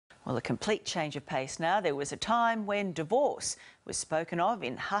Well, a complete change of pace now. There was a time when divorce was spoken of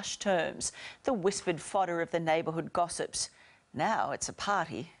in hushed terms, the whispered fodder of the neighbourhood gossips. Now it's a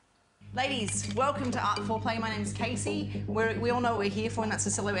party. Ladies, welcome to Art Foreplay. My name's Casey. We all know what we're here for, and that's to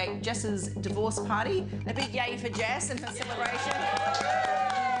celebrate Jess's divorce party. A big yay for Jess and her celebration.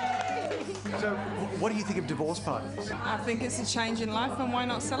 So, what do you think of divorce parties? I think it's a change in life, and why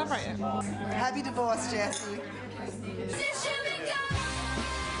not celebrate it? Happy divorce, Jessie.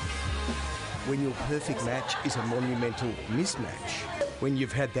 When your perfect match is a monumental mismatch. When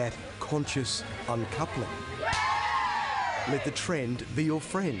you've had that conscious uncoupling. Let the trend be your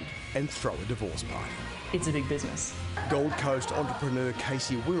friend and throw a divorce party. It's a big business. Gold Coast entrepreneur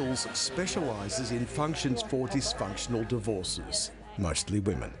Casey Wills specialises in functions for dysfunctional divorces, mostly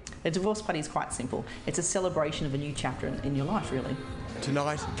women. A divorce party is quite simple. It's a celebration of a new chapter in your life, really.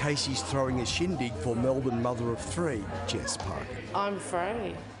 Tonight, Casey's throwing a shindig for Melbourne mother of three, Jess Parker. I'm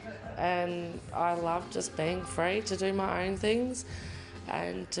free, and I love just being free to do my own things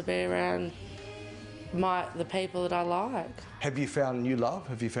and to be around the people that I like. Have you found new love?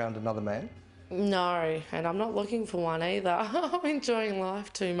 Have you found another man? No, and I'm not looking for one either. I'm enjoying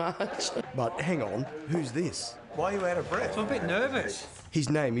life too much. But hang on, who's this? Why are you out of breath? I'm a bit nervous. His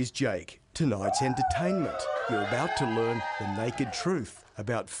name is Jake. Tonight's entertainment. You're about to learn the naked truth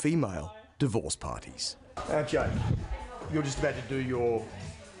about female divorce parties. Now, Jake, you're just about to do your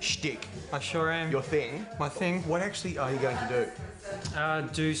shtick. I sure am. Your thing. My thing. What actually are you going to do?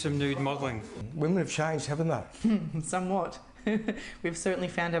 Do some nude modelling. Women have changed, haven't they? Somewhat. We've certainly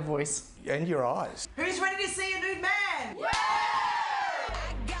found our voice. And your eyes. Who's ready to see a nude man? Yeah!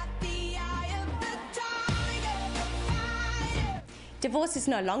 Divorce is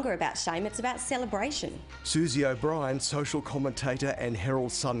no longer about shame, it's about celebration. Susie O'Brien, social commentator and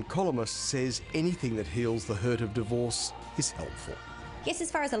Herald Sun columnist, says anything that heals the hurt of divorce is helpful. Yes, as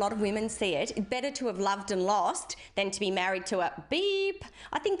far as a lot of women see it, it's better to have loved and lost than to be married to a beep.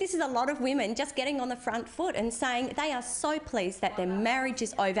 I think this is a lot of women just getting on the front foot and saying they are so pleased that their marriage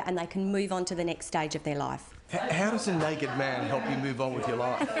is over and they can move on to the next stage of their life. How does a naked man help you move on with your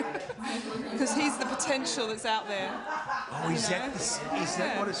life? Because he's the potential that's out there. Oh, is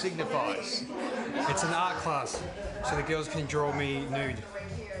that what it signifies? It's an art class, so the girls can draw me nude.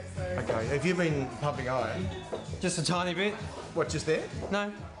 Okay, have you been pumping iron? Just a tiny bit. What, just there? No.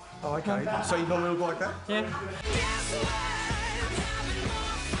 Oh, okay. No. So you normally look like that? Yeah.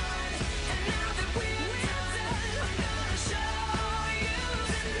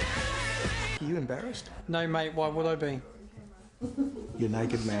 Are you embarrassed? No, mate, why would I be? You're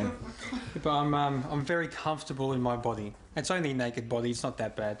naked, man. But I'm very comfortable in my body. It's only a naked body, it's not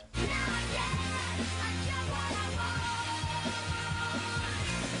that bad.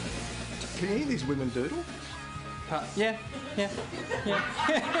 Can any of these women doodle? Yeah.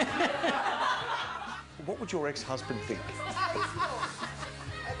 What would your ex-husband think?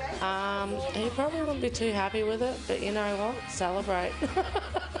 He probably wouldn't be too happy with it, but you know what? Celebrate.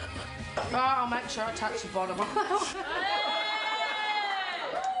 Oh, I'll make sure I touch the bottom.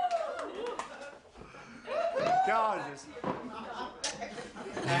 Gorgeous.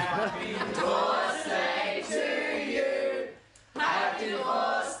 Happy divorce day to you. Happy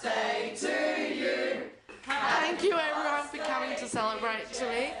divorce day to you. Thank you everyone for coming to celebrate to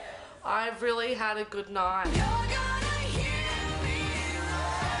me. I've really had a good night.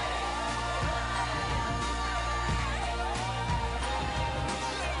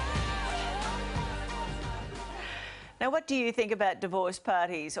 Now, what do you think about divorce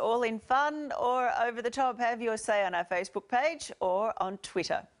parties? All in fun or over the top? Have your say on our Facebook page or on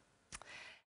Twitter.